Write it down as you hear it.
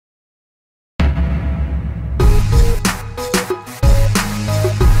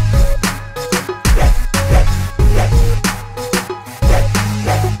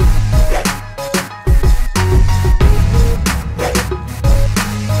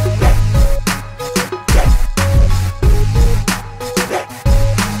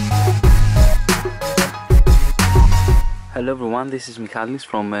Hello everyone, this is Mihalis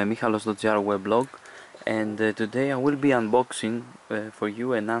from mihalos.gr weblog, and today I will be unboxing for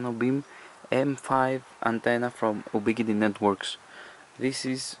you a NanoBeam M5 antenna from Ubiquiti Networks. This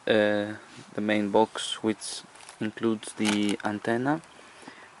is the main box, which includes the antenna.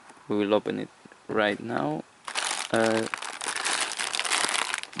 We will open it right now.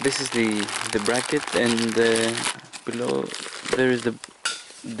 This is the bracket, and below there is the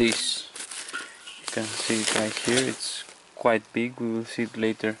dish. You can see it right here. It's quite big. We will see it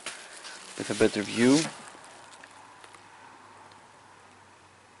later with a better view.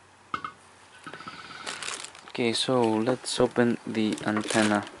 Okay, so let's open the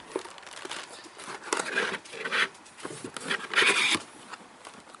antenna.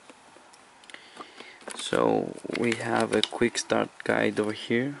 So we have a quick start guide over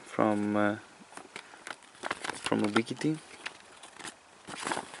here from Ubiquiti.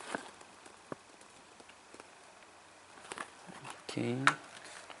 Okay,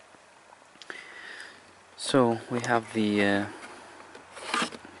 so we have the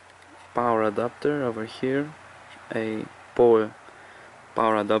power adapter over here, a power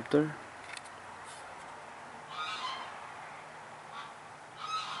adapter.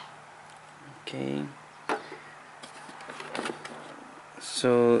 Okay,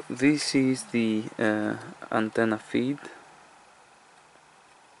 so this is the antenna feed.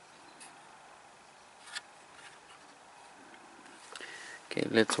 Okay,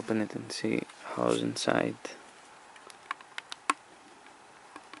 let's open it and see how's inside.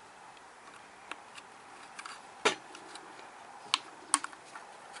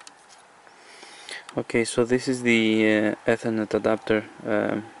 Okay, so this is the Ethernet adapter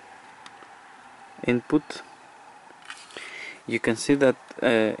input. You can see that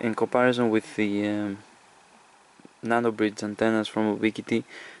in comparison with the NanoBridge antennas from Ubiquiti,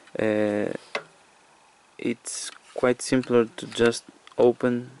 it's quite simpler to just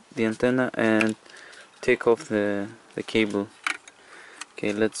open the antenna and take off the cable.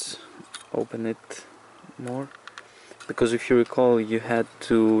 Okay, let's open it more, because if you recall, you had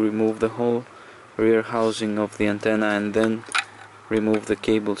to remove the whole rear housing of the antenna and then remove the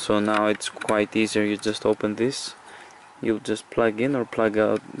cable. So now it's quite easier. You just open this, you just plug in or plug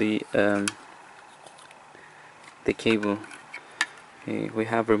out the cable. Okay, we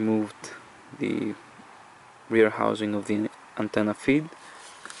have removed the rear housing of the antenna feed.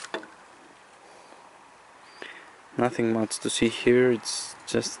 Nothing much to see here. It's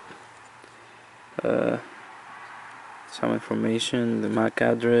just some information, the MAC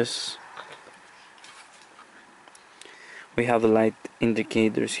address. We have the light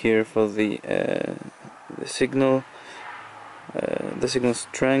indicators here for the signal, the signal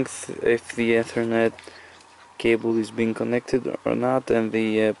strength, if the Ethernet cable is being connected or not, and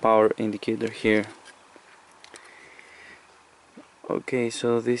the power indicator here. Okay,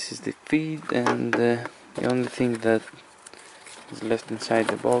 so this is the feed, and the only thing that is left inside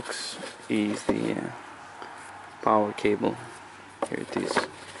the box is the power cable. Here it is.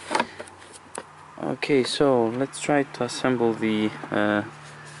 Okay, so let's try to assemble the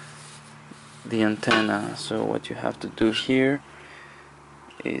antenna. So what you have to do here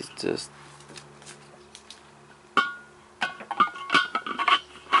is just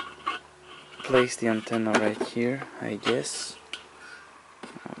place the antenna right here, I guess.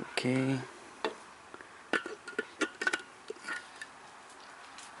 Okay,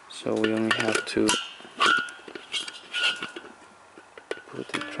 so we only have to put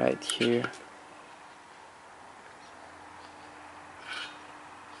it right here.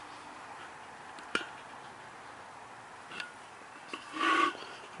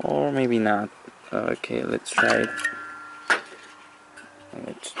 Or maybe not. Okay, let's try it.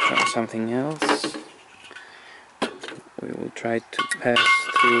 Let's try something else. We will try to pass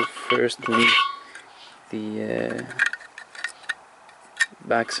through firstly the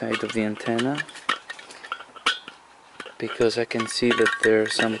back side of the antenna, because I can see that there are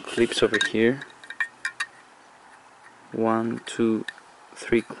some clips over here. 1, 2,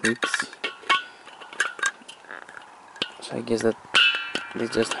 3 clips. So I guess that they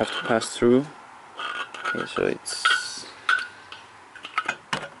just have to pass through. Okay, so it's,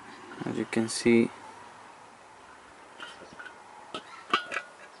 as you can see,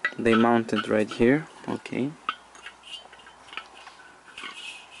 they mounted right here. Okay,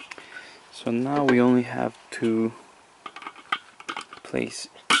 so now we only have to place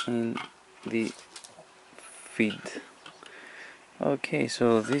in the feed. Okay,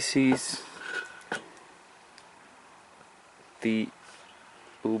 so this is the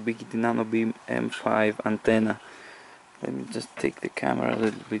Ubiquiti NanoBeam M5 antenna. Let me just take the camera a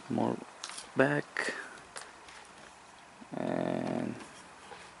little bit more back.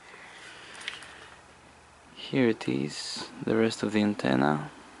 here it is, the rest of the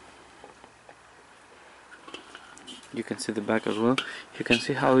antenna. You can see the back as well. You can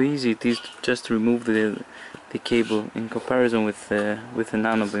see how easy it is to just remove the cable in comparison with the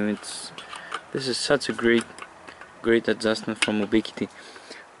NanoBeam. This is such a great adjustment from Ubiquiti.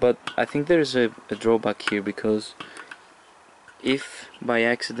 But I think there is a drawback here, because if by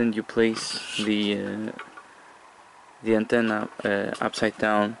accident you place the antenna upside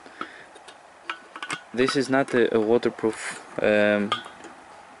down, this is not a waterproof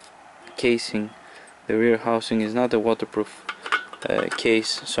casing. The rear housing is not a waterproof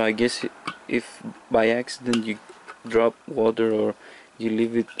case, so I guess if by accident you drop water or you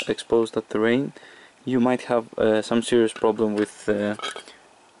leave it exposed at the rain, you might have some serious problem with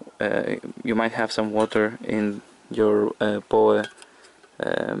you might have some water in your PoE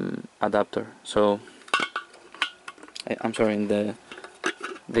adapter. So I'm sorry, in the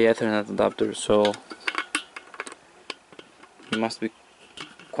Ethernet adapter. So you must be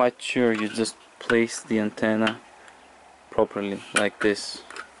quite sure you just place the antenna properly, like this.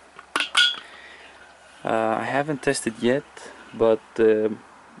 I haven't tested yet, but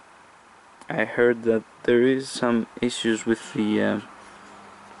I heard that there is some issues with the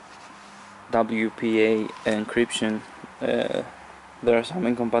WPA encryption. There are some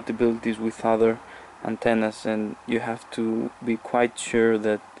incompatibilities with other antennas, and you have to be quite sure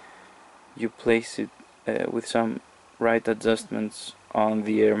that you place it with some right adjustments on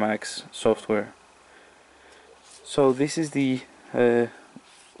the airMAX software. So this is the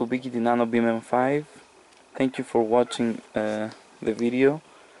Ubiquiti NanoBeam M5. Thank you for watching the video.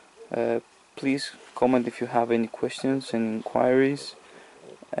 Please comment if you have any questions and inquiries,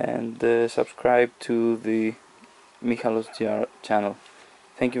 and subscribe to the mihalos.gr channel.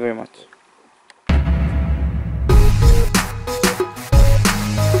 Thank you very much.